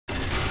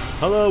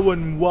Hello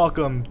and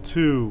welcome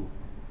to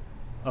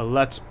a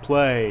Let's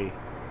Play,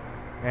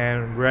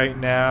 and right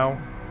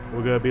now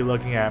we're going to be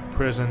looking at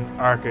Prison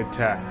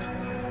Architect.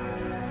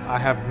 I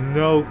have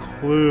no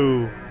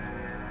clue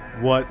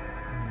what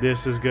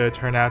this is going to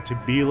turn out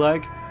to be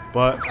like,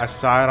 but I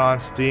saw it on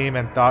Steam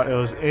and thought it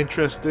was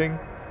interesting,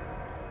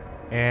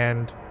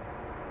 and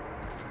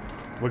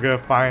we're going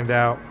to find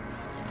out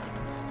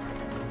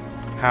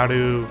how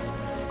to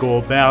go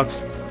about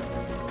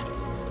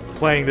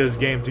playing this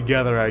game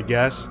together, I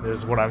guess,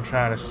 is what I'm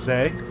trying to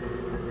say.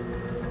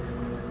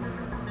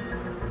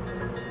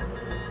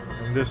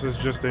 And this is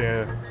just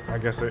I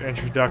guess, an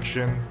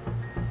introduction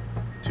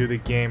to the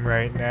game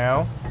right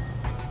now.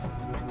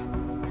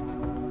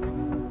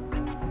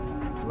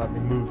 Let me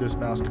move this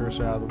mouse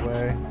cursor out of the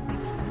way.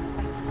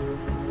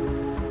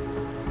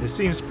 It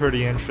seems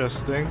pretty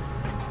interesting.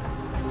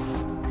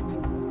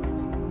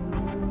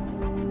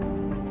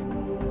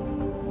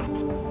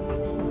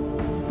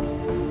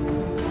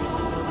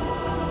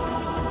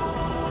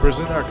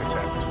 Prison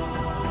Architect.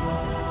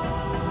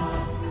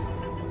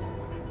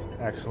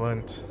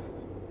 Excellent.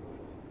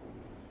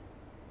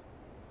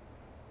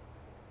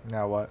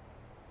 Now what?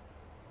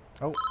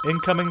 Oh,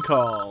 incoming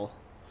call.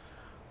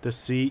 The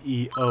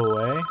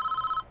CEO, eh?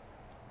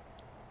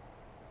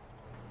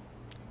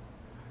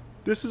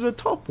 This is a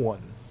tough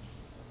one.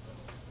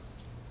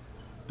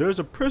 There's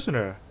a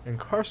prisoner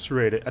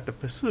incarcerated at the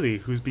facility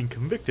who's been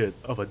convicted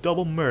of a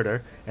double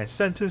murder and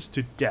sentenced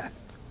to death.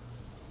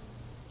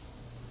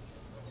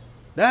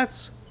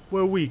 That's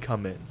where we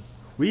come in.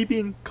 We've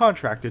been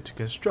contracted to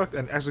construct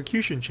an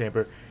execution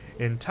chamber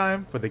in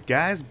time for the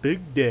guy's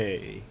big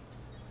day.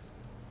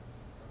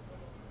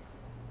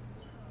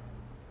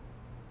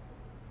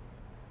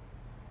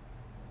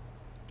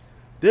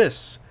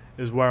 This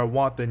is where I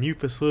want the new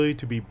facility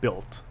to be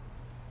built.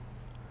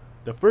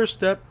 The first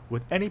step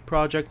with any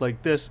project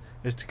like this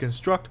is to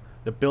construct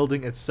the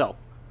building itself,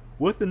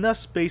 with enough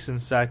space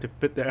inside to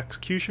fit the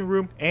execution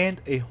room and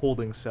a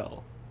holding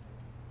cell.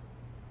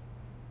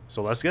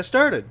 So let's get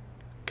started.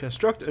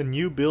 Construct a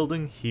new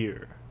building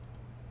here.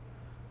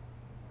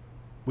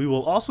 We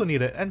will also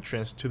need an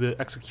entrance to the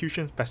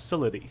execution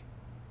facility.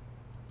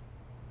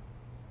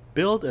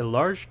 Build a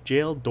large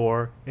jail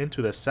door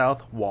into the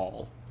south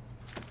wall.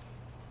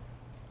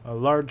 A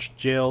large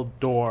jail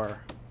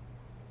door.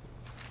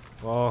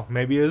 Well,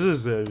 maybe it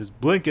is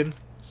blinking,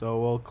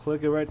 so we'll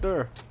click it right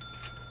there.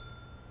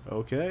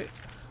 Okay.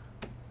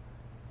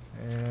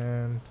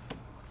 And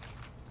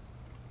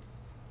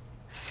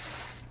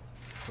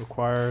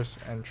requires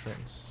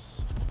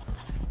entrance.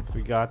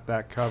 We got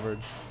that covered.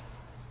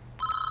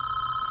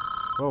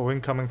 Oh,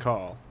 incoming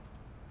call.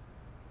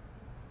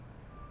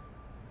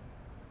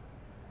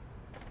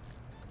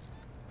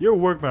 Your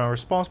workmen are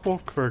responsible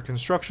for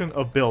construction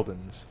of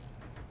buildings.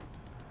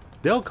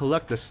 They'll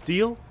collect the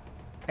steel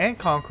and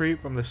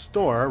concrete from the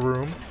store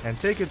room and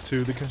take it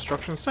to the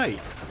construction site.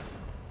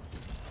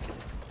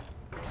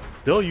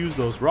 They'll use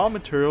those raw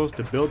materials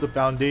to build the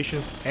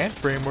foundations and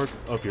framework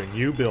of your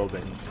new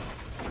building.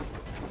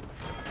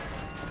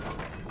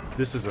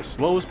 This is the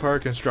slowest part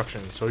of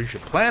construction, so you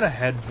should plan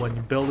ahead when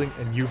you're building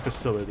a new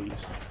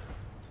facilities.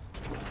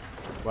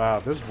 Wow,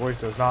 this voice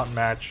does not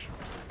match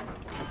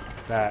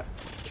that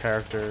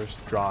character's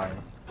drawing.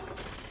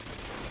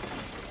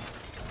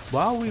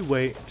 While we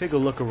wait, take a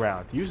look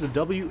around. Use the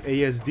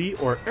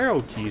WASD or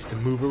arrow keys to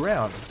move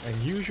around, and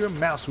use your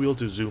mouse wheel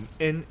to zoom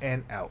in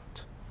and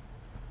out.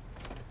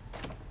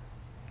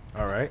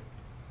 Alright.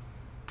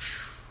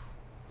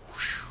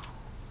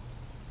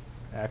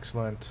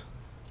 Excellent.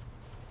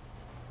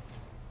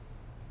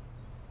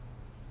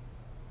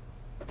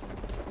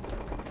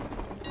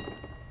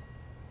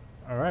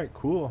 Alright,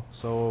 cool.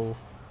 So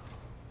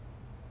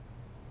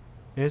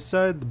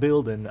inside the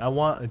building, I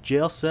want a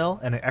jail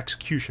cell and an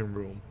execution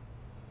room.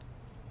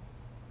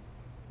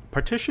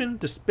 Partition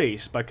the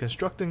space by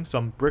constructing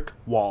some brick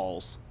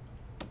walls.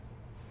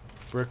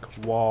 Brick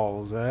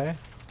walls, eh?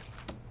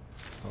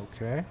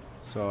 Okay,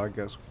 so I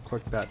guess we'll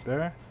click that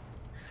there.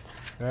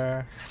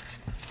 There.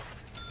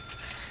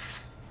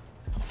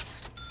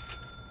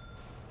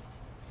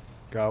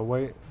 Gotta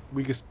wait.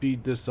 We can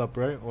speed this up,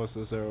 right? What's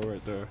this arrow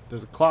right there?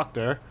 There's a clock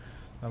there.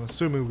 I'm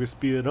assuming we can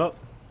speed it up.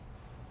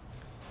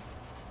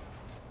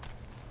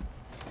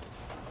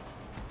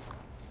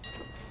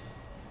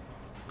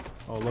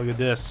 Oh, look at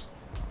this.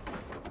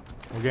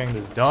 We're getting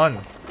this done.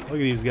 Look at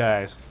these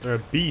guys. They're a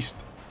beast.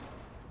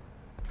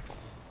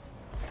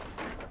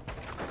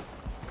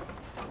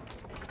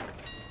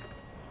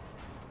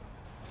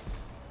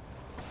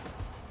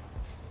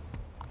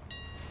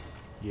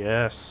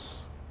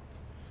 Yes.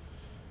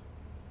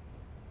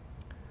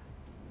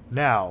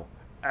 Now,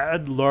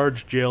 add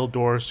large jail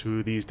doors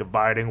to these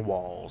dividing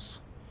walls.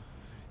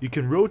 You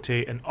can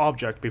rotate an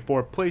object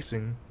before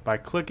placing by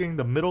clicking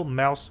the middle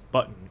mouse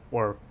button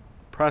or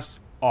press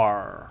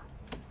R.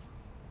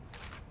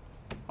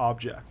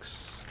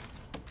 Objects.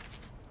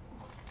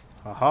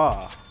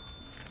 Aha.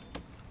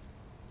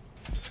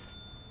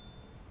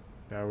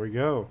 There we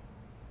go.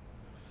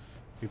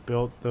 We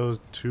built those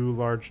two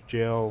large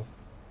jail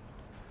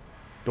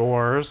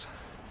doors,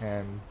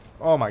 and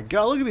oh my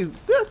god, look at these.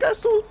 That guy's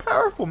so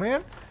powerful,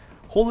 man.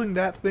 Holding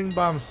that thing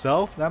by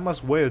himself, that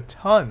must weigh a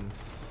ton.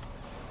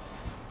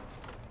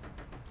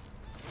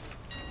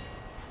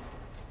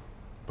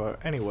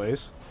 But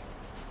anyways,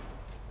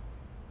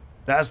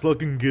 that's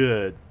looking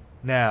good.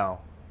 Now,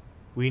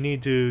 we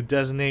need to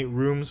designate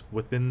rooms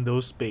within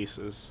those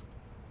spaces.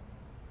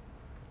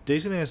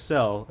 Designate a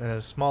cell in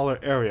a smaller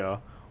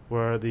area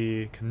where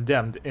the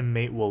condemned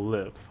inmate will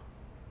live.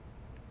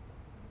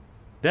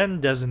 Then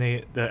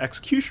designate the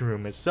execution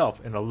room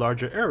itself in a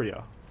larger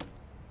area.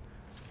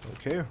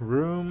 Okay,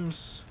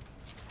 rooms,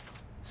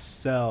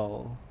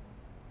 cell,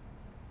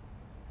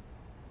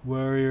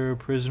 where your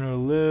prisoner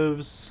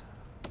lives,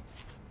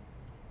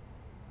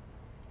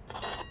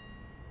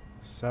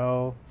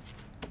 cell,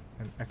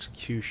 and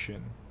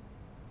execution.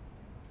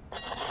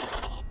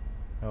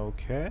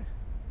 Okay.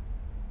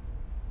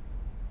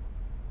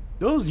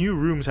 Those new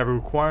rooms have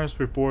requirements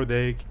before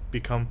they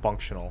become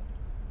functional.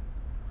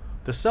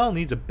 The cell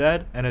needs a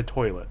bed and a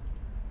toilet.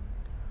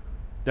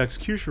 The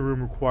execution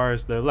room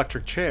requires the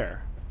electric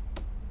chair.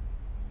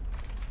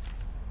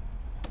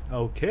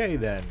 Okay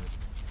then.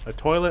 A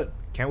toilet?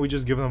 Can't we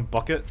just give them a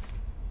bucket?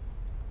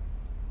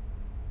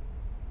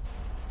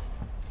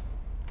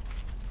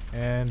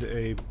 And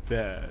a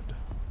bed.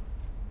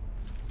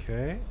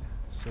 Okay,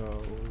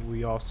 so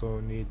we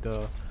also need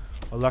the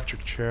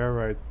electric chair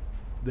right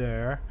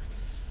there.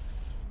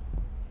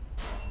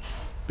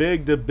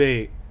 Big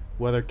debate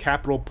whether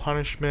capital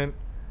punishment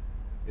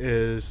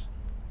is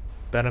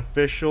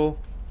beneficial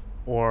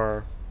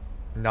or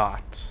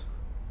not.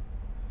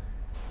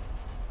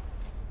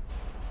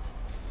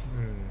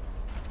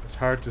 It's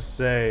hard to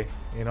say,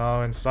 you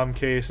know, in some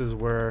cases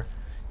where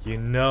you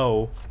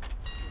know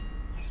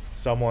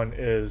someone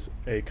is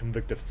a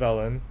convicted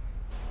felon,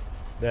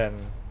 then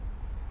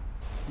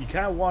you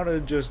kind of want to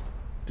just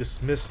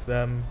dismiss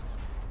them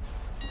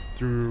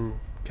through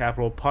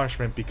capital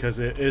punishment because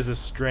it is a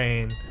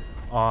strain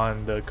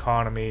on the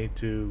economy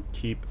to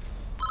keep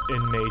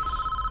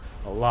inmates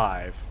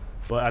alive.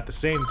 But at the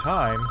same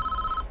time,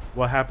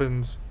 what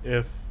happens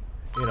if,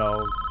 you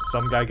know,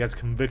 some guy gets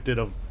convicted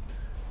of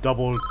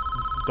double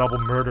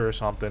murder or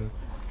something,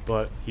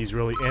 but he's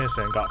really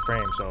innocent and got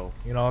framed? So,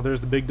 you know,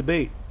 there's the big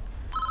debate.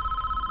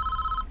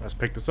 Let's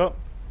pick this up.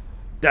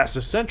 That's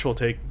essential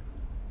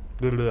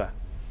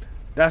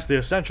That's the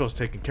essentials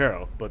taken care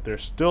of, but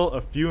there's still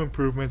a few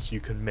improvements you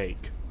can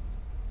make.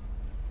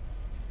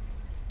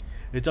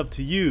 It's up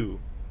to you,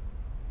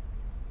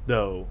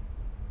 though.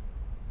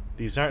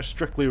 These aren't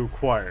strictly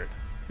required.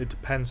 It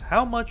depends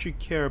how much you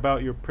care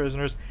about your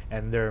prisoners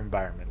and their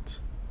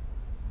environment.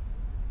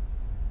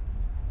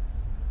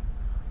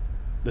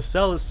 The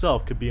cell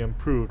itself could be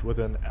improved with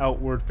an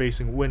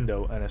outward-facing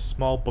window and a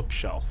small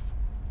bookshelf.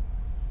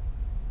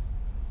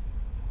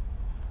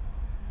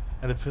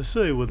 And the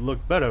facility would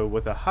look better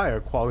with a higher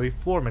quality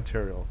floor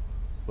material,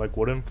 like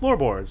wooden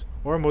floorboards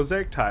or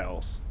mosaic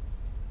tiles.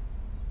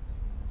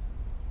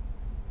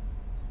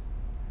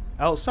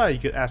 Outside you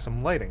could add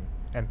some lighting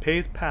and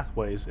paved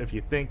pathways if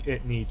you think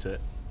it needs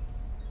it.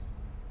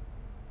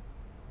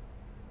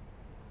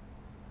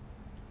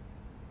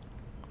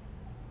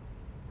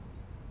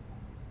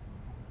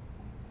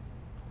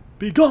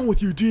 Be gone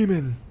with you,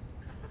 demon!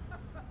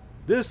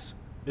 This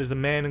is the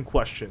man in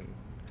question.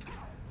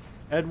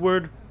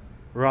 Edward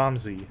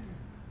Ramsey.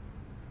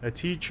 A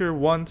teacher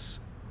once,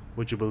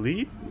 would you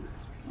believe?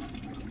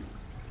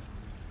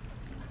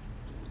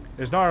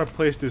 It's not our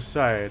place to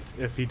decide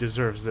if he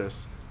deserves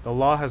this. The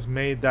law has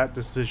made that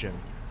decision.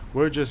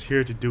 We're just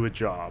here to do a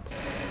job.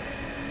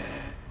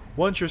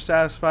 Once you're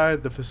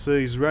satisfied the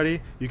facility is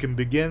ready, you can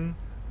begin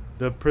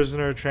the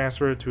prisoner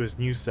transfer to his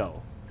new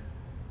cell.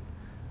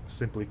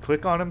 Simply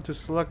click on him to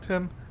select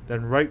him,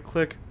 then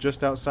right-click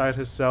just outside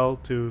his cell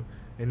to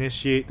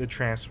initiate the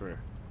transfer.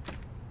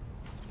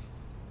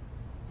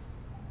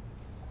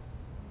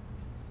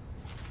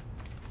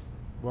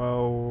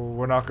 Well,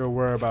 we're not going to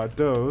worry about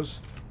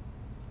those.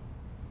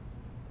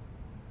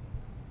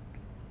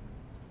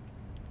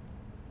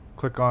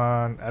 Click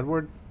on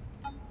Edward.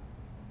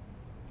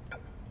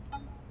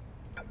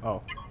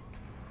 Oh.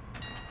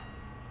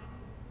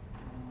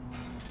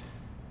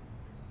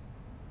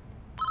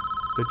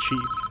 The chief.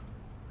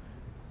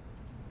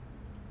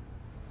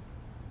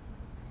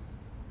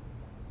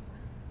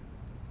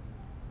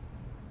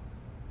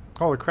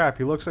 Holy crap,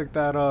 he looks like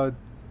that,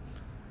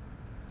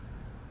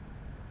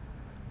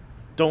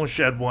 Don't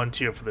shed one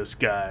tear for this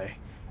guy.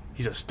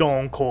 He's a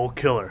stone cold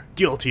killer,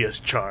 guilty as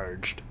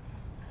charged.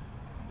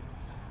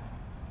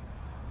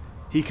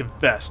 He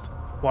confessed.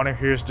 Want to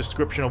hear his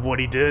description of what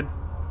he did?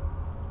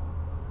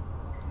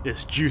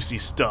 It's juicy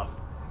stuff.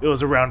 It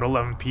was around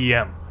 11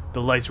 p.m.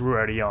 The lights were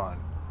already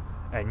on.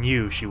 I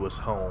knew she was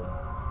home.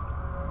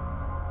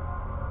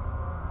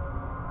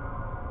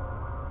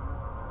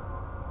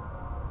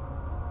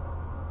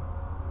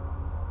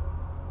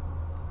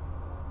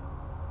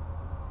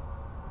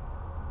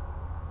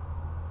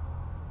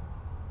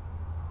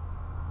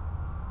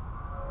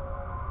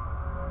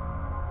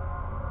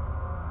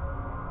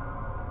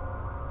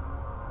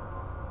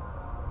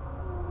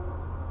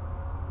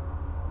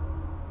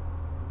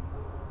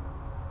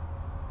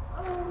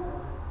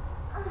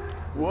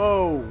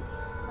 Whoa!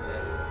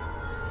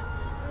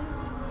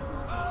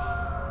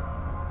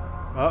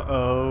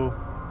 Uh-oh.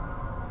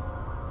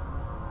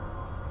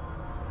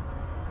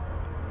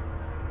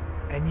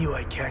 I knew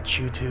I'd catch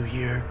you two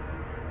here.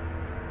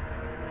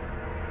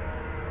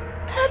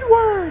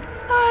 Edward!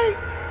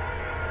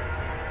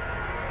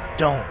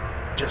 Don't.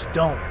 Just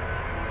don't.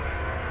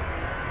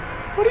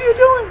 What are you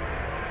doing?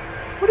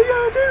 What are you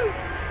gonna do?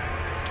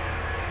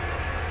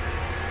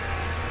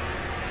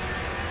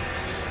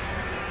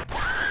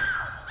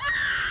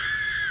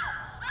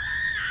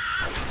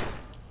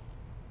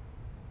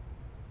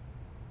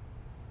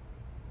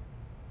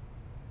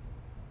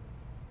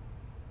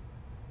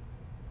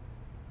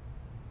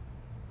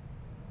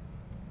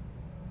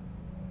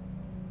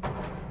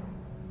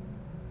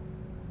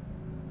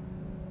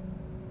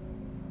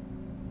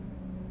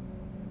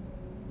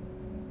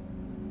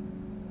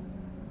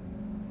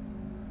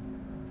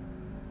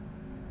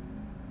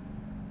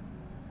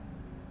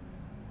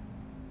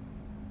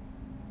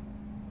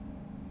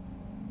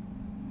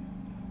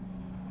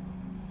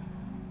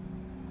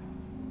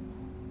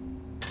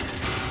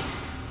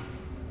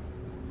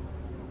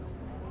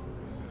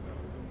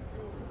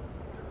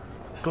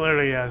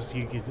 Clearly, as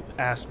you could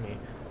ask me,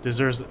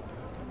 deserves...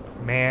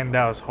 Man,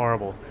 that was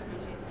horrible.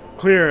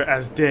 Clear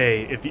as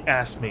day, if you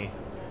ask me.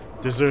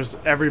 Deserves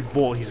every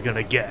bolt he's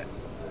gonna get.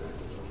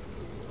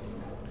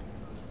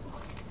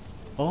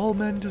 All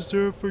men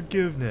deserve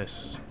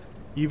forgiveness.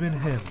 Even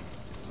him.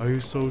 Are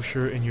you so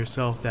sure in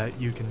yourself that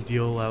you can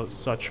deal out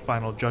such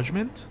final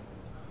judgment?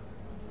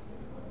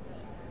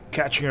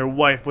 Catching your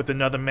wife with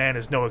another man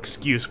is no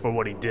excuse for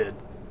what he did.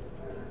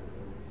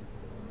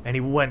 And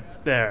he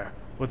went there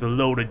with a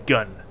loaded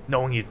gun,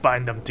 knowing he'd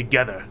find them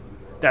together.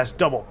 That's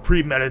double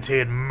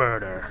premeditated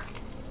murder.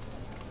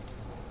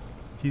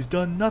 He's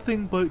done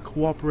nothing but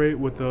cooperate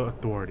with the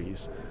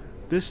authorities.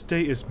 This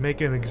state is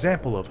making an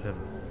example of him.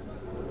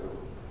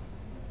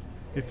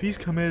 If he's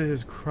committed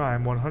his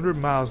crime 100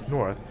 miles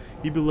north,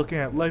 he'd be looking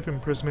at life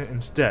imprisonment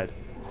instead.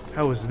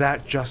 How is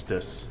that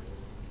justice?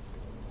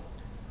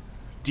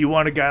 Do you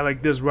want a guy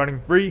like this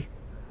running free?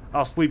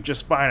 I'll sleep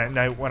just fine at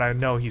night when I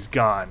know he's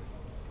gone.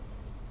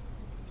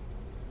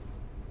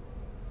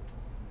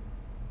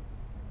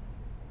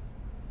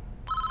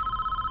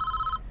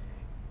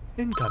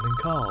 Incoming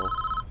call.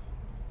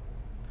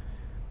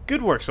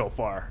 Good work so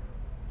far.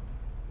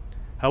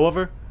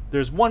 However,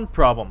 there's one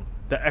problem.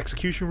 The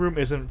execution room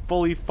isn't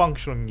fully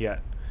functioning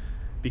yet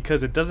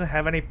because it doesn't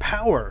have any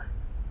power.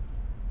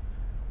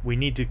 We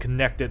need to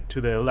connect it to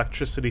the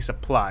electricity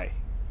supply.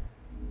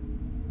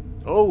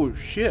 Oh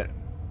shit.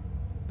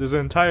 There's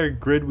an entire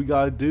grid we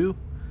gotta do?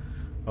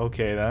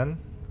 Okay then.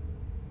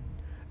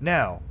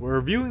 Now, we're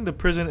reviewing the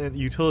prison in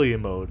utility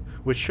mode,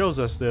 which shows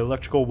us the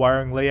electrical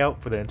wiring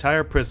layout for the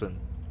entire prison.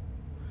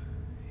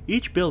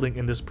 Each building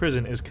in this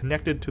prison is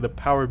connected to the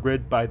power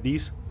grid by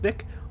these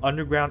thick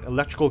underground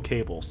electrical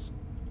cables.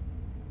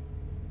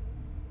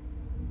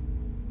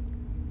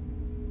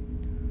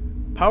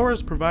 Power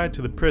is provided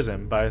to the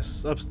prison by a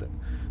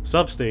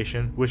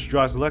substation which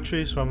draws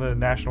electricity from the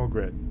national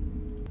grid.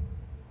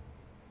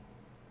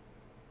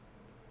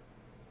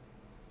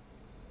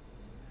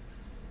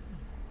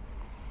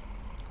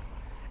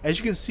 As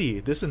you can see,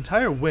 this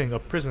entire wing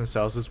of prison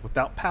cells is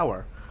without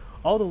power.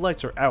 All the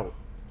lights are out.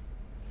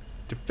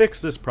 To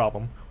fix this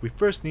problem, we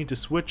first need to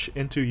switch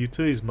into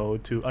utilities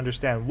mode to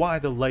understand why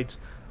the lights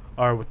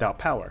are without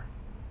power.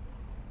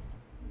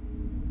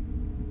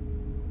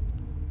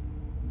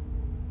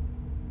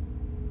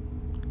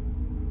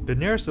 The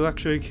nearest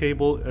electricity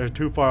cable are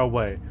too far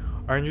away.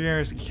 Our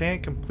engineers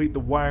can't complete the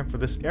wiring for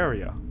this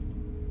area.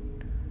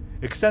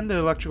 Extend the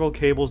electrical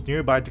cables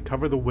nearby to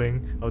cover the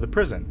wing of the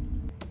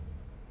prison.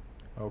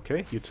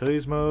 Okay,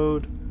 utilities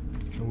mode.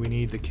 And we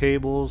need the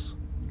cables.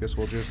 Guess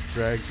we'll just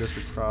drag this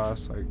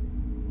across like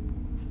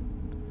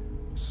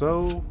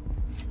so.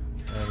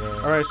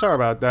 Alright, sorry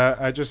about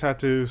that. I just had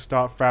to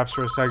stop Fraps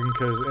for a second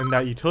because in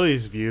that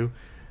utilities view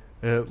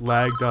it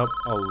lagged up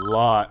a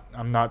lot.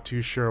 I'm not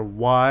too sure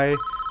why.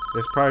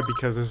 It's probably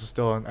because this is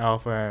still an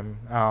alpha and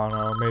I don't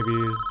know,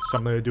 maybe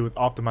something to do with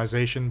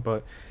optimization,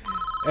 but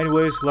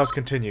anyways, let's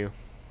continue.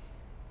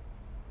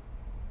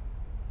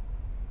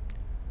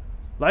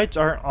 Lights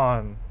aren't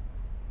on.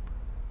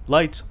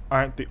 Lights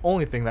aren't the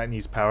only thing that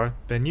needs power.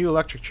 The new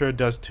electric chair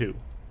does too.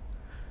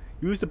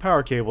 Use the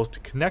power cables to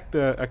connect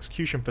the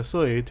execution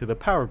facility to the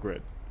power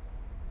grid.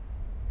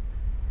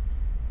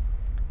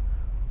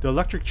 The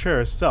electric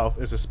chair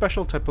itself is a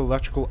special type of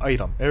electrical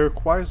item. It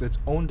requires its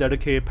own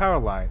dedicated power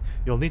line.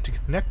 You'll need to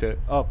connect it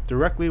up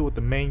directly with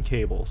the main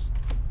cables.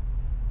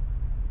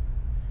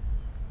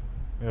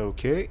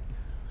 Okay,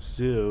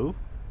 so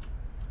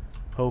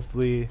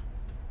hopefully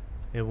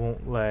it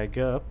won't lag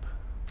up.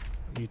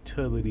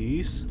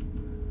 Utilities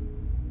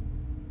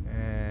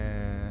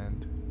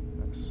and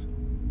this.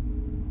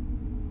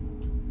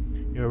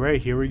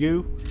 Alright, here we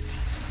go.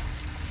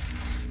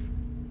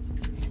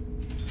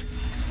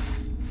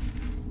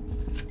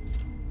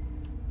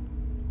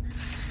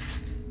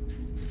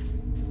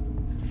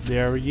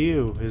 There we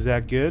go. Is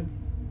that good?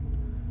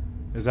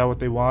 Is that what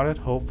they wanted?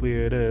 Hopefully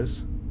it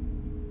is.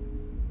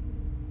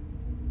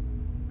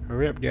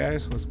 Hurry up,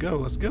 guys. Let's go,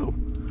 let's go.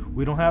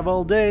 We don't have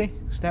all day.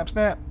 Snap,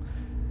 snap.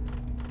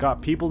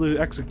 Got people to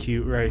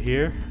execute right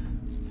here.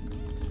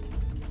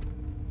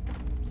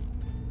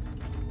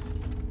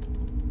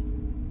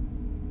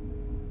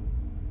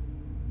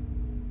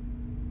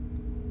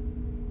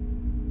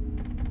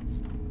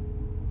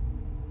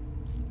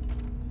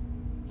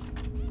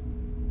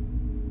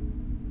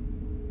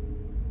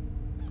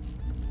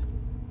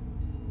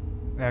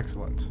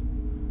 Excellent.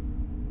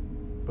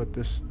 But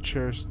this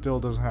chair still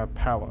doesn't have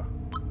power.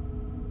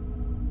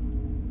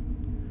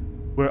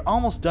 We're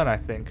almost done, I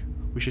think.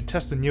 We should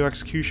test the new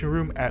execution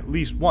room at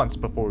least once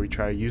before we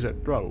try to use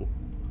it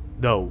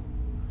though.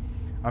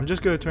 I'm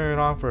just gonna turn it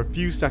on for a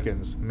few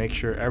seconds, make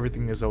sure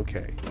everything is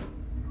okay.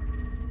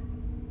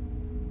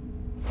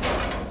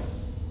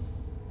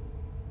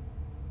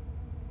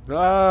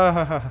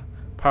 Ah,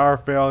 power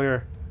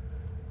failure.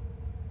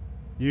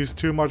 Used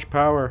too much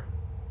power.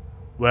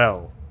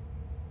 Well,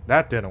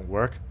 that didn't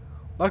work.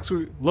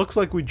 Looks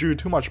like we drew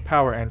too much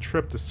power and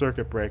tripped the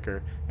circuit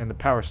breaker in the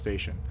power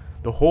station.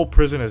 The whole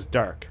prison is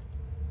dark.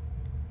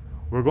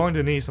 We're going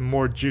to need some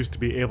more juice to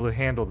be able to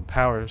handle the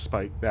power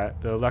spike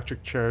that the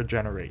electric chair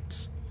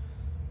generates.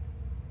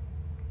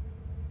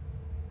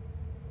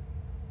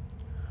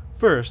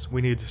 First,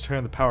 we need to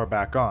turn the power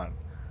back on.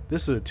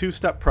 This is a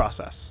two-step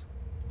process.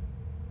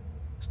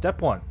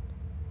 Step 1.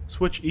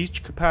 Switch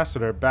each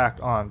capacitor back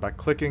on by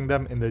clicking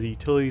them in the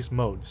utilities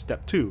mode.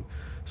 Step 2.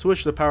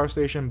 Switch the power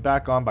station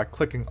back on by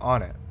clicking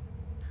on it.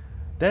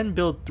 Then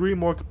build 3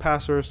 more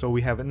capacitors so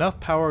we have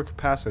enough power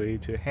capacity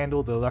to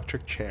handle the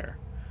electric chair.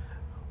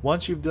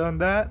 Once you've done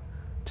that,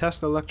 test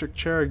the electric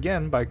chair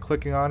again by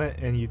clicking on it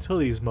in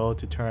utilities mode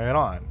to turn it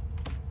on.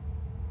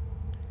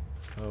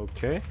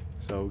 Okay,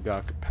 so we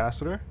got a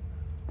capacitor.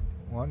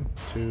 1,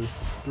 2,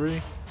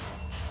 3.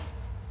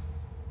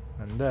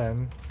 And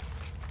then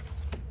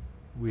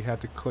we had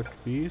to click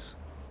these.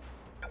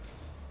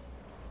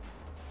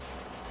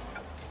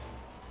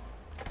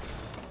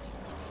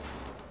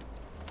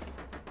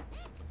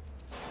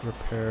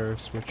 Repair,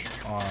 switch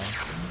on.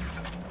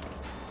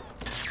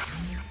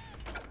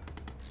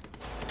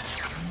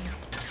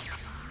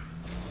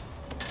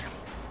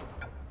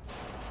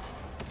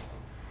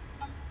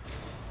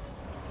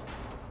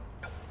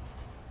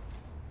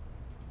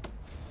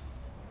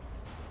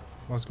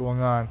 What's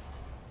going on?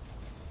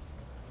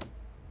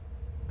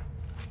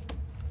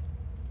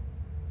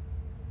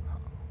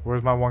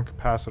 Where's my one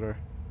capacitor?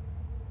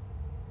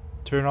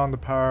 Turn on the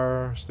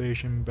power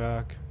station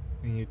back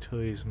in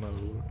utilities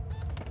mode.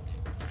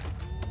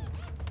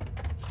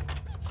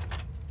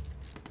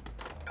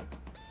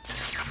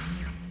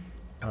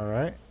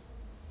 Alright.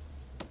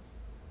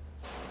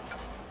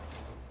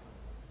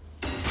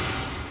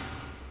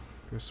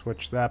 Just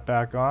switch that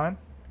back on.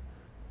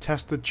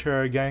 Test the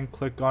chair again,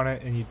 click on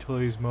it in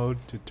utilities mode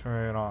to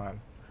turn it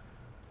on.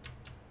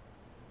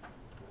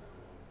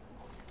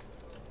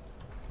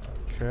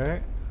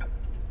 Okay.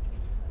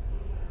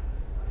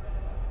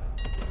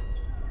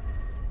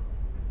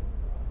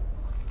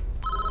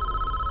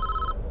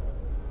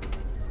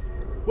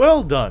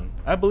 Well done!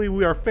 I believe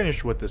we are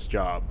finished with this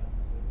job.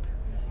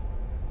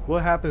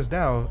 What happens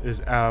now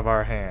is out of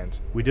our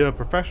hands. We did a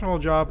professional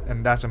job,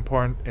 and that's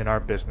important in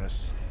our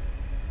business.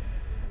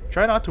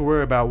 Try not to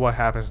worry about what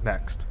happens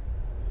next.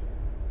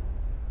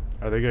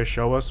 Are they going to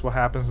show us what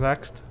happens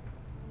next?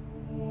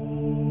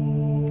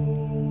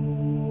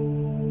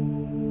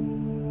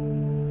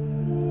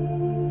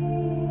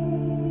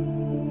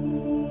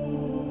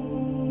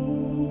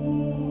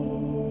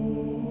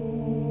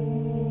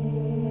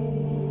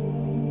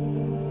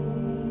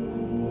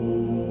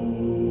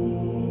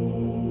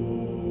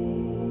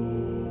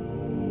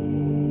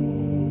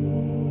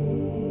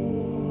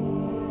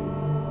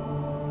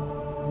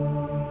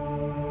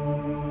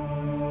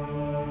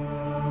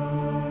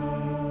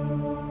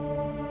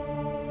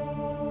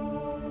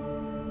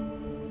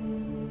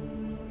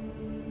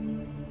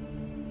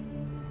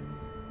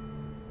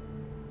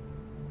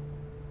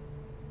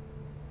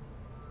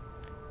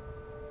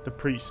 The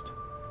priest.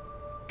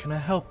 Can I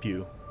help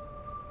you?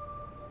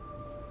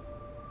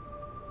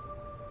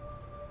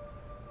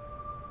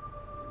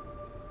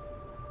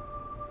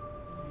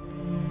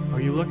 Are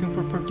you looking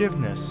for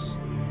forgiveness?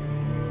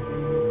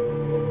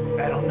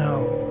 I don't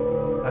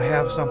know. I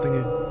have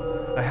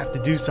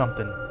to do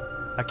something.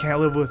 I can't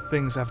live with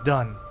things I've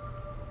done.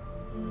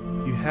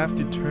 You have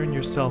to turn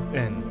yourself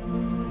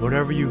in.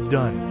 Whatever you've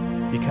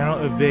done, you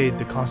cannot evade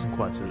the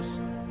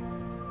consequences.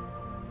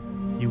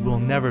 You will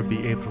never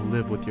be able to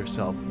live with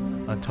yourself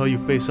until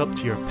you face up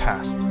to your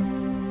past.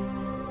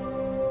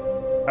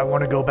 I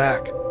want to go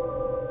back.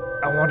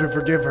 I want to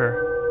forgive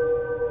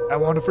her. I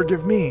want to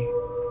forgive me.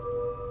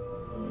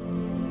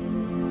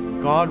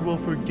 God will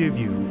forgive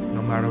you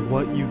no matter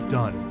what you've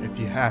done if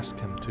you ask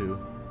Him to.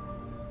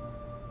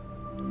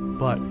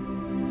 But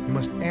you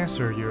must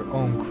answer your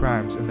own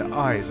crimes in the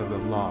eyes of the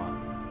law.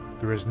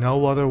 There is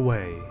no other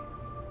way.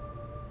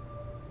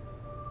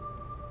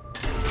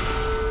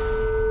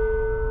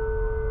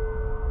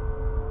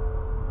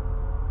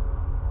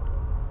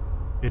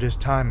 It is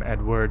time,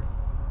 Edward.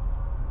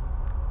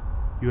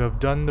 You have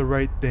done the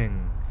right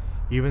thing,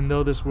 even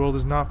though this world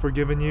has not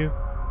forgiven you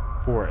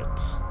for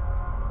it.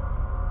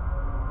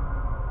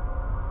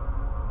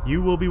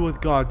 You will be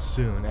with God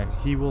soon, and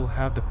He will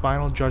have the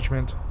final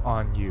judgment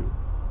on you.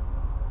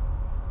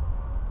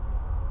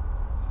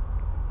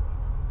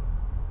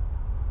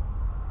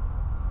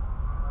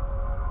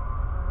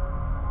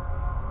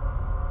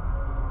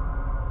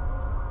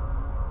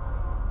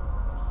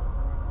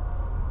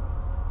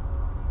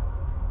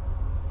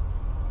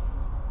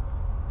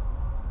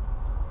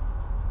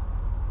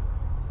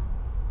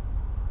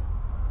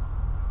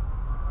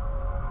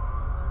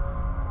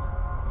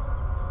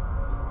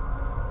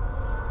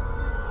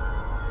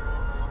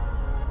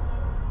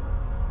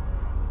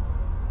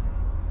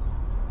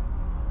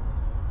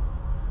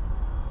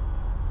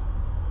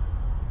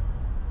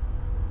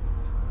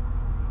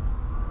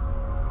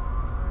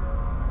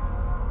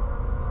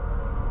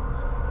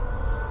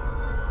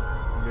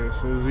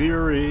 This is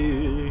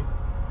eerie.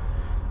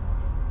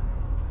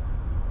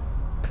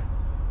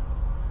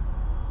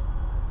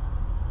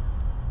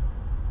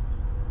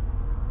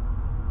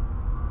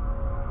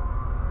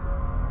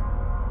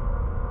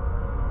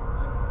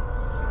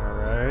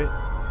 Alright.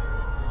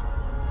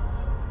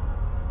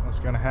 What's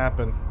gonna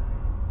happen?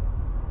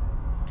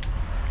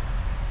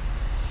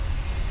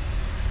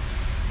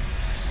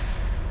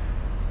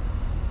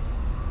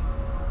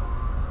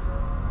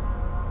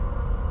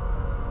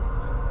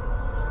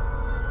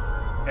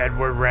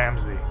 Edward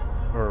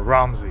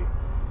Ramsey,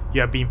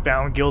 you have been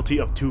found guilty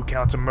of 2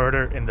 counts of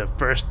murder in the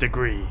 1st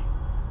degree.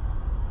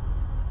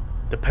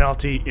 The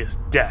penalty is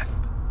death.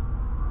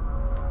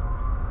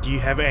 Do you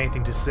have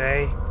anything to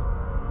say?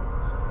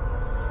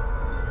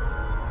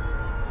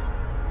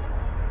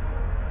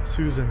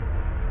 Susan,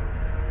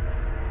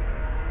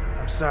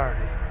 I'm sorry.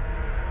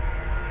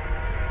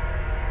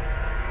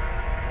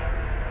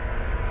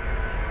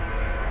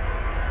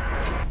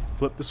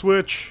 Flip the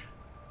switch.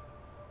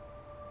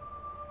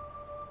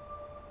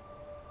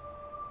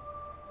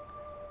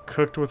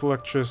 Cooked with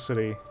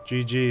electricity.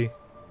 GG.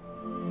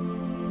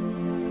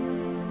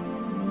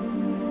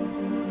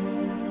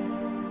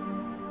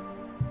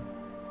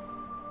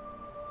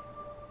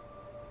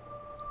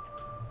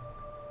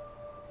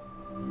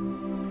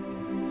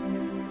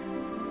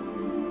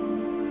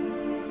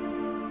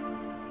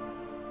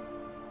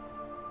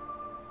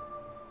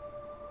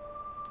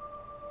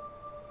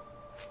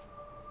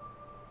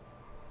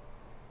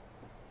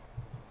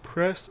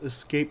 Press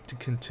escape to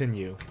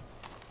continue.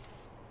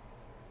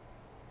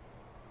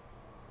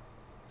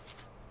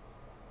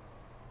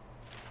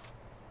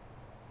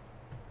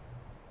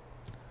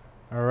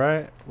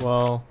 Alright,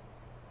 well,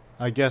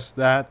 I guess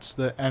that's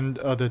the end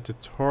of the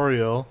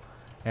tutorial,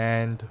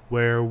 and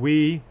where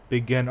we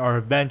begin our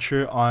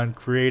adventure on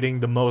creating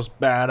the most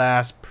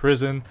badass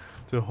prison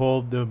to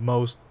hold the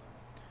most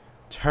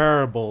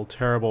terrible,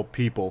 terrible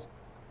people.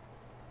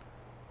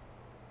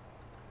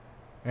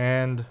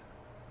 And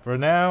for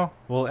now,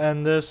 we'll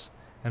end this,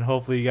 and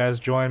hopefully you guys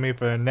join me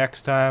for the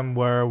next time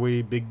where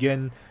we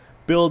begin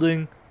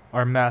building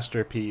our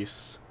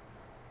masterpiece.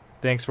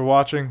 Thanks for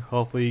watching,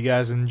 hopefully you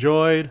guys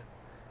enjoyed.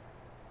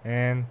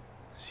 And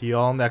see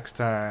y'all next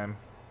time.